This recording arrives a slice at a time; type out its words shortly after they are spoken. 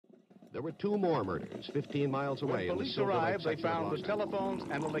There were two more murders 15 miles away. When police arrived, they found the telephones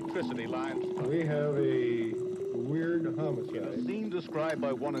and electricity lines. We have a weird homicide. In a scene described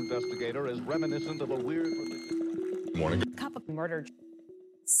by one investigator as reminiscent of a weird... Morning. Murder.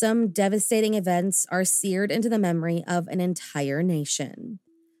 Some devastating events are seared into the memory of an entire nation.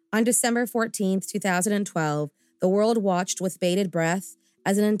 On December 14th, 2012, the world watched with bated breath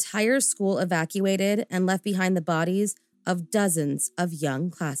as an entire school evacuated and left behind the bodies of dozens of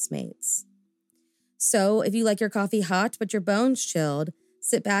young classmates. So, if you like your coffee hot but your bones chilled,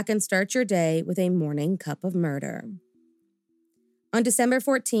 sit back and start your day with a morning cup of murder. On December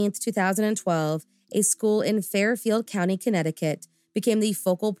 14th, 2012, a school in Fairfield County, Connecticut, became the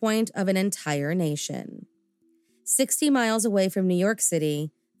focal point of an entire nation. 60 miles away from New York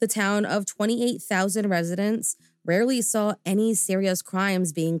City, the town of 28,000 residents rarely saw any serious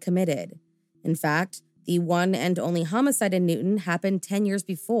crimes being committed. In fact, the one and only homicide in Newton happened 10 years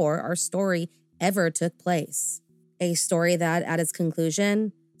before our story ever took place. A story that, at its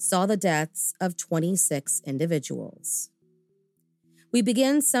conclusion, saw the deaths of 26 individuals. We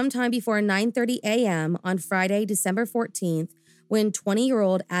begin sometime before 9:30 a.m. on Friday, December 14th, when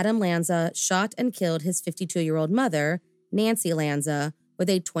 20-year-old Adam Lanza shot and killed his 52-year-old mother, Nancy Lanza, with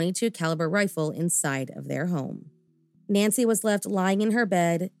a .22 caliber rifle inside of their home. Nancy was left lying in her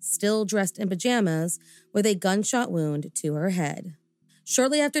bed, still dressed in pajamas, with a gunshot wound to her head.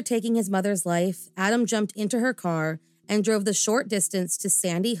 Shortly after taking his mother's life, Adam jumped into her car and drove the short distance to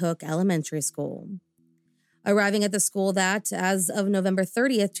Sandy Hook Elementary School. Arriving at the school that, as of November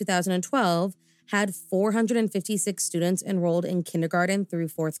 30th, 2012, had 456 students enrolled in kindergarten through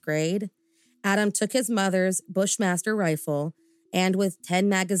 4th grade, Adam took his mother's Bushmaster rifle and, with 10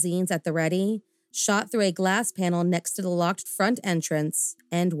 magazines at the ready, shot through a glass panel next to the locked front entrance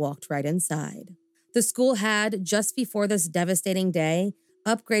and walked right inside. The school had, just before this devastating day,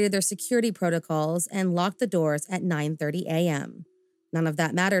 upgraded their security protocols and locked the doors at 9:30 a.m. None of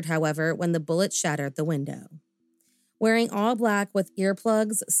that mattered, however, when the bullet shattered the window. Wearing all black with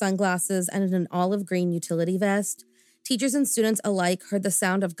earplugs, sunglasses, and an olive green utility vest, teachers and students alike heard the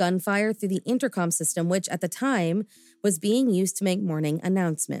sound of gunfire through the intercom system, which at the time was being used to make morning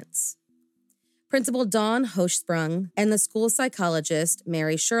announcements. Principal Dawn Hochsprung and the school psychologist,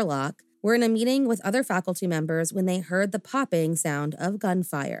 Mary Sherlock, were in a meeting with other faculty members when they heard the popping sound of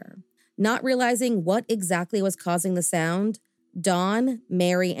gunfire. Not realizing what exactly was causing the sound, Dawn,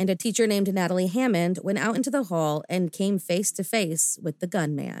 Mary, and a teacher named Natalie Hammond went out into the hall and came face to face with the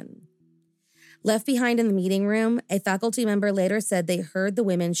gunman. Left behind in the meeting room, a faculty member later said they heard the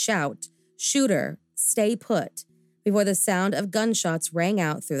women shout, "Shooter, stay put," before the sound of gunshots rang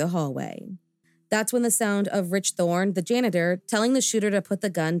out through the hallway. That's when the sound of Rich Thorne, the janitor, telling the shooter to put the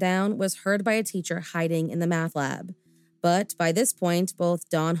gun down was heard by a teacher hiding in the math lab. But by this point, both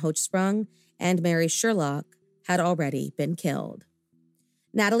Dawn Hochsprung and Mary Sherlock had already been killed.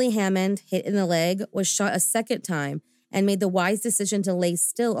 Natalie Hammond, hit in the leg, was shot a second time and made the wise decision to lay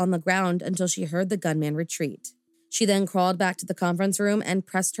still on the ground until she heard the gunman retreat. She then crawled back to the conference room and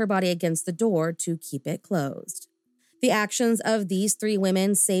pressed her body against the door to keep it closed. The actions of these three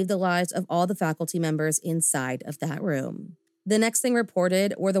women saved the lives of all the faculty members inside of that room. The next thing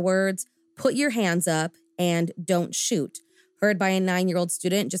reported were the words, "Put your hands up," and "Don't shoot," heard by a 9-year-old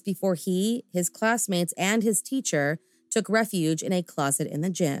student just before he, his classmates, and his teacher took refuge in a closet in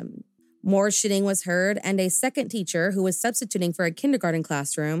the gym. More shooting was heard, and a second teacher, who was substituting for a kindergarten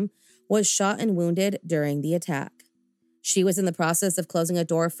classroom, was shot and wounded during the attack. She was in the process of closing a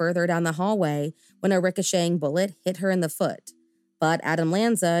door further down the hallway when a ricocheting bullet hit her in the foot. But Adam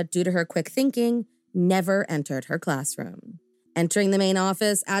Lanza, due to her quick thinking, never entered her classroom. Entering the main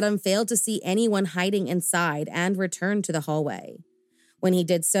office, Adam failed to see anyone hiding inside and returned to the hallway. When he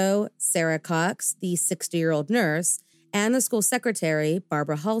did so, Sarah Cox, the 60-year-old nurse, and the school secretary,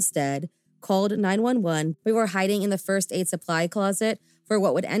 Barbara Halstead, called 911 before hiding in the first aid supply closet for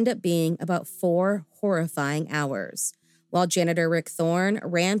what would end up being about 4 horrifying hours, while janitor Rick Thorne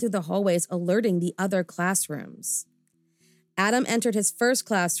ran through the hallways alerting the other classrooms. Adam entered his first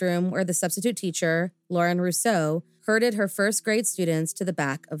classroom where the substitute teacher, Lauren Rousseau, herded her first grade students to the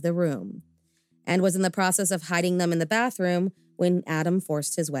back of the room and was in the process of hiding them in the bathroom when Adam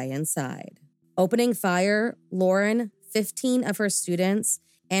forced his way inside. Opening fire, Lauren, 15 of her students,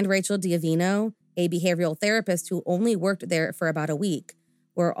 and Rachel Diavino, a behavioral therapist who only worked there for about a week,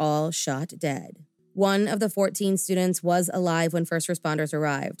 were all shot dead. One of the 14 students was alive when first responders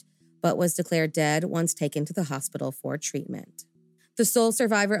arrived, but was declared dead once taken to the hospital for treatment. The sole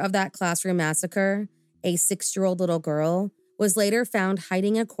survivor of that classroom massacre, a 6-year-old little girl, was later found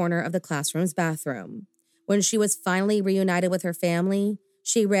hiding in a corner of the classroom's bathroom. When she was finally reunited with her family,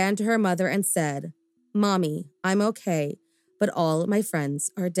 She ran to her mother and said, "Mommy, I'm okay, but all my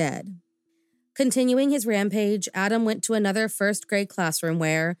friends are dead." Continuing his rampage, Adam went to another first-grade classroom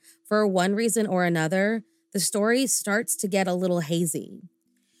where, for one reason or another, the story starts to get a little hazy.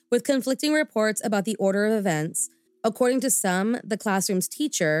 With conflicting reports about the order of events, according to some, the classroom's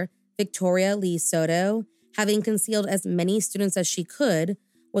teacher, Victoria Lee Soto, having concealed as many students as she could,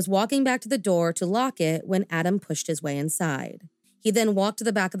 was walking back to the door to lock it when Adam pushed his way inside. He then walked to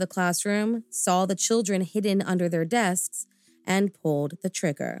the back of the classroom, saw the children hidden under their desks, and pulled the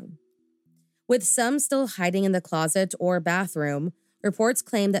trigger. With some still hiding in the closet or bathroom, reports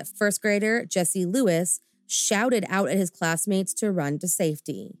claim that first grader Jesse Lewis shouted out at his classmates to run to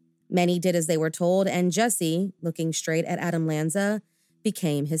safety. Many did as they were told, and Jesse, looking straight at Adam Lanza,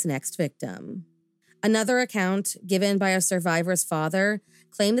 became his next victim. Another account, given by a survivor's father,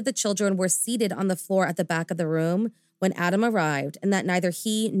 claimed that the children were seated on the floor at the back of the room when Adam arrived, and that neither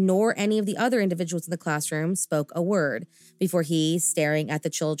he nor any of the other individuals in the classroom spoke a word before he, staring at the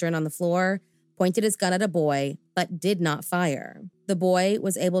children on the floor, pointed his gun at a boy, but did not fire. The boy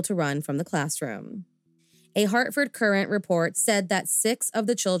was able to run from the classroom. A Hartford Courant report said that 6 of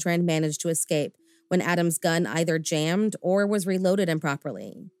the children managed to escape when Adam's gun either jammed or was reloaded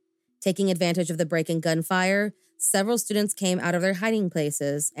improperly. Taking advantage of the break in gunfire, several students came out of their hiding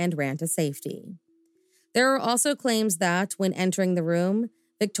places and ran to safety. There are also claims that, when entering the room,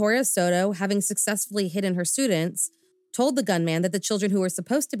 Victoria Soto, having successfully hidden her students, told the gunman that the children who were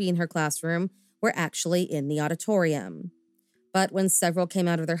supposed to be in her classroom were actually in the auditorium. But when several came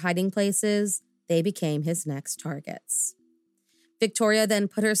out of their hiding places, they became his next targets. Victoria then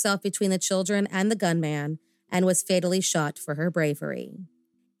put herself between the children and the gunman and was fatally shot for her bravery.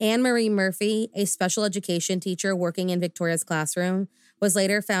 Anne Marie Murphy, a special education teacher working in Victoria's classroom, was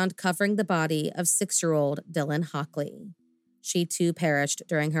later found covering the body of 6-year-old Dylan Hockley. She too perished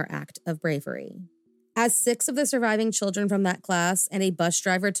during her act of bravery. As 6 of the surviving children from that class and a bus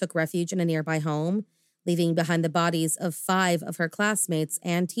driver took refuge in a nearby home, leaving behind the bodies of 5 of her classmates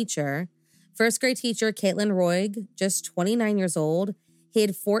and teacher, first-grade teacher Caitlin Roig, just 29 years old,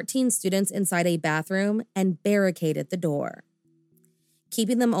 hid 14 students inside a bathroom and barricaded the door.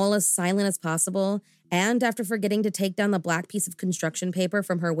 Keeping them all as silent as possible, and after forgetting to take down the black piece of construction paper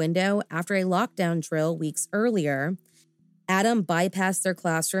from her window after a lockdown drill weeks earlier, Adam bypassed their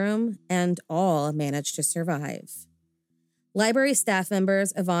classroom, and all managed to survive. Library staff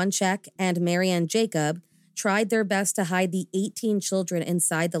members Yvonne Check and Marianne Jacob tried their best to hide the 18 children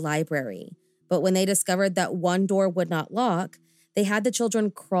inside the library, but when they discovered that one door would not lock, they had the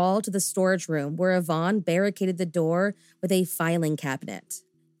children crawl to the storage room where Yvonne barricaded the door with a filing cabinet.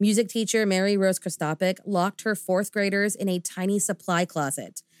 Music teacher Mary Rose Christopik locked her 4th graders in a tiny supply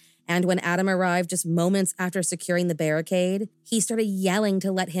closet, and when Adam arrived just moments after securing the barricade, he started yelling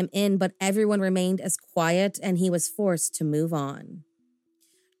to let him in, but everyone remained as quiet and he was forced to move on.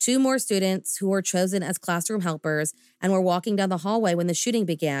 2 more students who were chosen as classroom helpers and were walking down the hallway when the shooting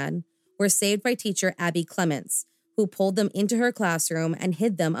began were saved by teacher Abby Clements, who pulled them into her classroom and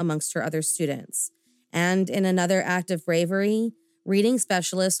hid them amongst her other students. And in another act of bravery, reading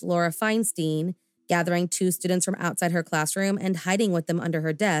specialist Laura Feinstein, gathering 2 students from outside her classroom and hiding with them under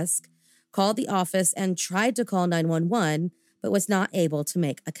her desk, called the office and tried to call 911, but was not able to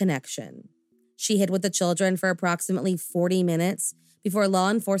make a connection. She hid with the children for approximately 40 minutes before law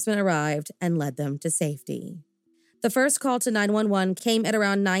enforcement arrived and led them to safety. The first call to 911 came at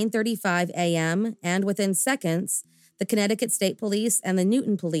around 9:35 a.m., and within seconds, the Connecticut State Police and the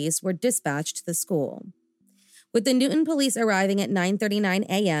Newton Police were dispatched to the school. With the Newton Police arriving at 9:39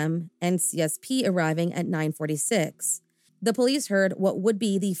 a.m. and CSP arriving at 9:46, the police heard what would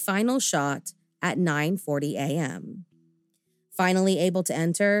be the final shot at 9:40 a.m. Finally able to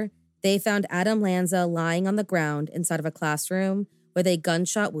enter, they found Adam Lanza lying on the ground inside of a classroom with a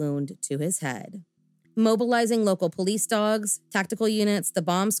gunshot wound to his head. Mobilizing local police dogs, tactical units, the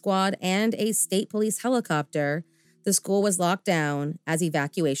bomb squad, and a state police helicopter, the school was locked down as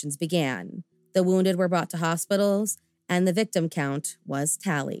evacuations began. The wounded were brought to hospitals, and the victim count was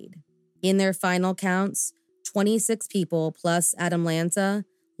tallied. In their final counts, 26 people plus Adam Lanza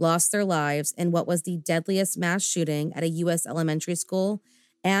lost their lives in what was the deadliest mass shooting at a U.S. elementary school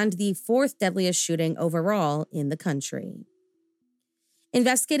and the 4th deadliest shooting overall in the country.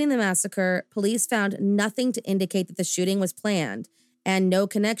 Investigating the massacre, police found nothing to indicate that the shooting was planned, and no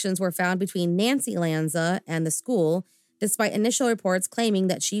connections were found between Nancy Lanza and the school, despite initial reports claiming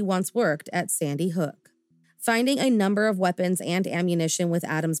that she once worked at Sandy Hook. Finding a number of weapons and ammunition with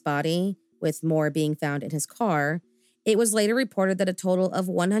Adam's body, with more being found in his car, it was later reported that a total of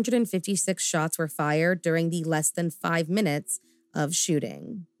 156 shots were fired during the less than 5 minutes of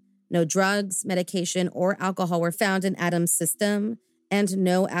shooting. No drugs, medication, or alcohol were found in Adam's system, and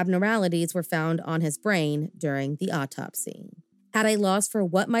no abnormalities were found on his brain during the autopsy. At a loss for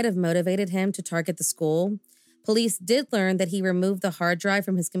what might have motivated him to target the school, police did learn that he removed the hard drive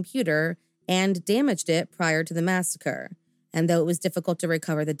from his computer and damaged it prior to the massacre. And though it was difficult to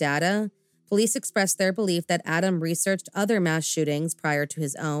recover the data, police expressed their belief that Adam researched other mass shootings prior to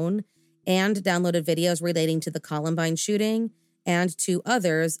his own and downloaded videos relating to the Columbine shooting and to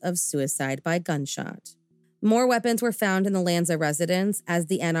others of suicide by gunshot. More weapons were found in the Lanza residence as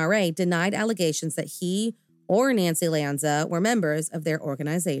the NRA denied allegations that he or Nancy Lanza were members of their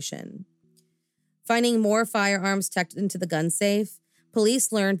organization. Finding more firearms tucked into the gun safe,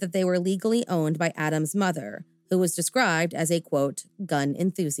 police learned that they were legally owned by Adam's mother, who was described as a, quote, gun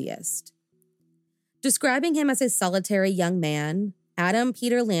enthusiast. Describing him as a solitary young man, Adam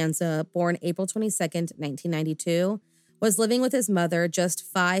Peter Lanza, born April 22, 1992, was living with his mother just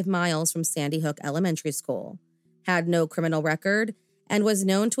 5 miles from Sandy Hook Elementary School, had no criminal record, and was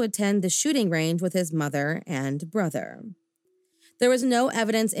known to attend the shooting range with his mother and brother. There was no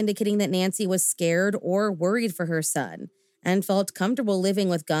evidence indicating that Nancy was scared or worried for her son and felt comfortable living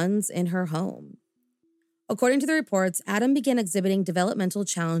with guns in her home. According to the reports, Adam began exhibiting developmental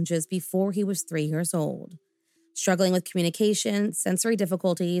challenges before he was 3 years old. Struggling with communication, sensory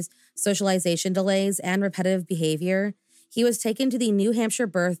difficulties, socialization delays, and repetitive behavior, he was taken to the New Hampshire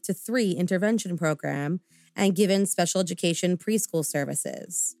Birth to 3 intervention program and given special education preschool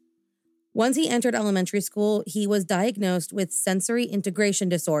services. Once he entered elementary school, he was diagnosed with sensory integration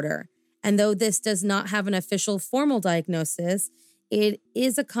disorder, and though this does not have an official formal diagnosis, it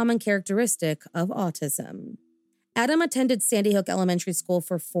is a common characteristic of autism. Adam attended Sandy Hook Elementary School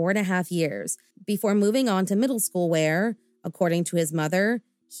for 4.5 years before moving on to middle school where, according to his mother,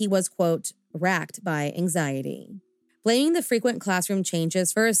 he was, quote, racked by anxiety. Blaming the frequent classroom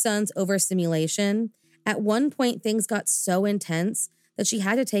changes for his son's overstimulation, at one point things got so intense that she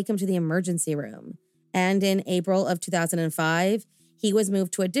had to take him to the emergency room. And in April of 2005, he was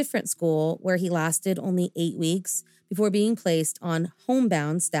moved to a different school where he lasted only 8 weeks before being placed on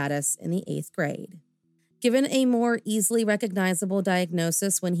homebound status in the 8th grade. Given a more easily recognizable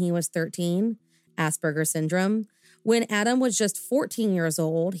diagnosis when he was 13, Asperger's syndrome, when Adam was just 14 years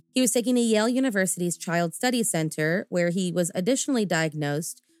old, he was taken to Yale University's Child Study Center, where he was additionally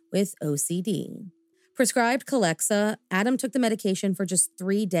diagnosed with OCD. Prescribed Celexa, Adam took the medication for just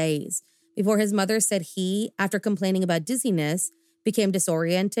 3 days before his mother said he, after complaining about dizziness, became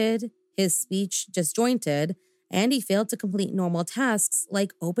disoriented, his speech disjointed, and he failed to complete normal tasks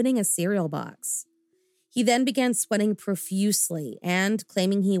like opening a cereal box. He then began sweating profusely and,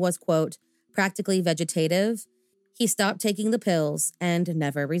 claiming he was, quote, practically vegetative, he stopped taking the pills and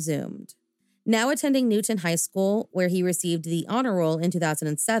never resumed. Now attending Newton High School, where he received the honor roll in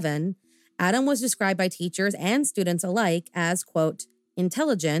 2007, Adam was described by teachers and students alike as, quote,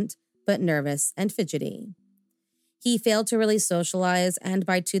 intelligent, but nervous and fidgety. He failed to really socialize, and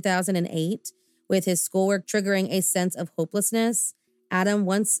by 2008, with his schoolwork triggering a sense of hopelessness, Adam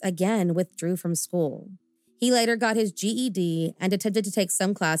once again withdrew from school. He later got his GED and attempted to take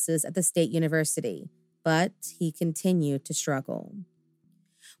some classes at the State University, but he continued to struggle.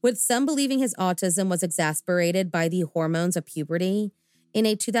 With some believing his autism was exacerbated by the hormones of puberty, in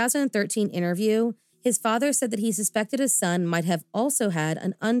a 2013 interview, his father said that he suspected his son might have also had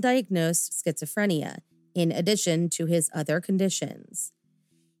an undiagnosed schizophrenia, in addition to his other conditions.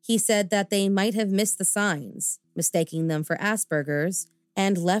 He said that they might have missed the signs, mistaking them for Asperger's,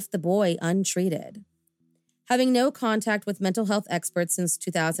 and left the boy untreated. Having no contact with mental health experts since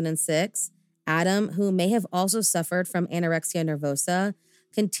 2006, Adam, who may have also suffered from anorexia nervosa,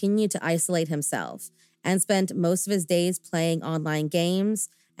 continued to isolate himself and spent most of his days playing online games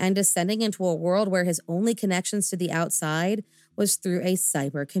and descending into a world where his only connections to the outside was through a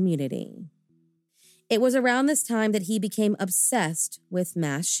cyber community. It was around this time that he became obsessed with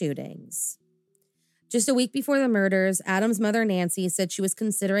mass shootings. Just a week before the murders, Adam's mother, Nancy, said she was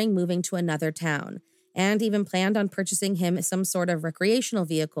considering moving to another town and even planned on purchasing him some sort of recreational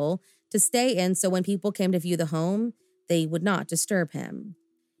vehicle to stay in so when people came to view the home, they would not disturb him.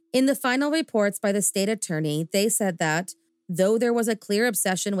 In the final reports by the state attorney, they said that, though there was a clear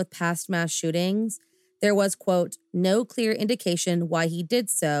obsession with past mass shootings, there was, quote, no clear indication why he did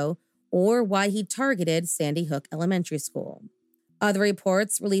so or why he targeted Sandy Hook Elementary School. Other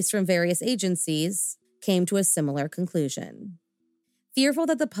reports released from various agencies came to a similar conclusion. Fearful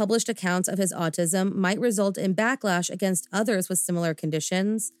that the published accounts of his autism might result in backlash against others with similar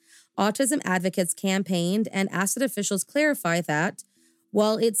conditions, autism advocates campaigned and asked that officials clarify that,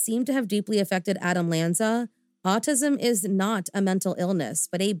 while it seemed to have deeply affected Adam Lanza, Autism is not a mental illness,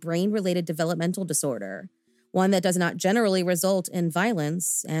 but a brain-related developmental disorder, one that does not generally result in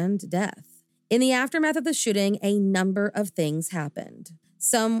violence and death. In the aftermath of the shooting, a number of things happened.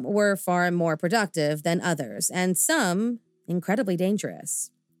 Some were far more productive than others, and some incredibly dangerous.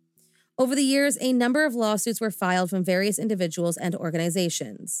 Over the years, a number of lawsuits were filed from various individuals and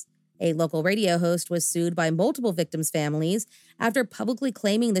organizations. A local radio host was sued by multiple victims' families after publicly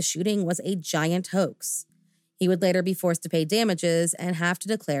claiming the shooting was a giant hoax. He would later be forced to pay damages and have to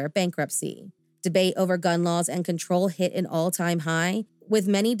declare bankruptcy. Debate over gun laws and control hit an all-time high, with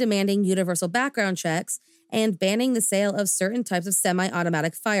many demanding universal background checks and banning the sale of certain types of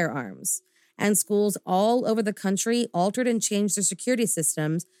semi-automatic firearms. And schools all over the country altered and changed their security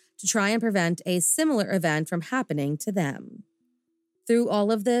systems to try and prevent a similar event from happening to them. Through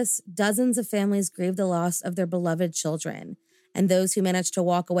all of this, dozens of families grieved the loss of their beloved children, and those who managed to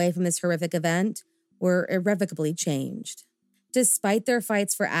walk away from this horrific event were irrevocably changed. Despite their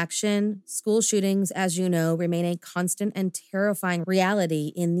fights for action, school shootings, as you know, remain a constant and terrifying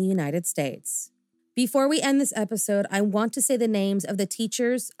reality in the United States. Before we end this episode, I want to say the names of the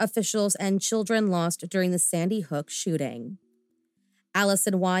teachers, officials, and children lost during the Sandy Hook shooting.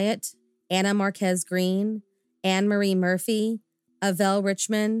 Allison Wyatt, Anna Marquez Green, Anne Marie Murphy, Avell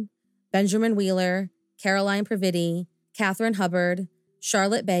Richmond, Benjamin Wheeler, Caroline Previti, Catherine Hubbard,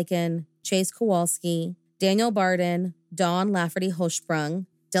 Charlotte Bacon, Chase Kowalski, Daniel Barden, Dawn Lafferty-Hochsprung,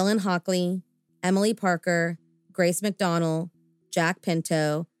 Dylan Hockley, Emily Parker, Grace McDonald, Jack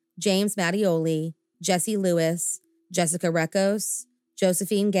Pinto, James Mattioli, Jesse Lewis, Jessica Rekos,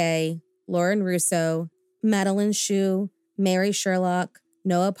 Josephine Gay, Lauren Russo, Madeline Shu, Mary Sherlock,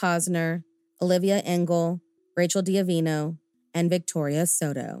 Noah Posner, Olivia Engel, Rachel Diavino, and Victoria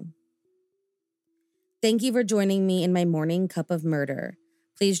Soto. Thank you for joining me in my morning cup of murder.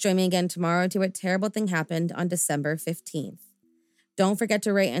 Please join me again tomorrow to What Terrible Thing Happened on December 15th. Don't forget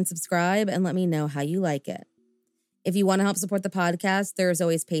to rate and subscribe and let me know how you like it. If you want to help support the podcast, there is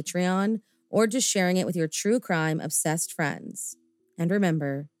always Patreon or just sharing it with your true crime obsessed friends. And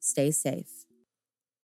remember, stay safe.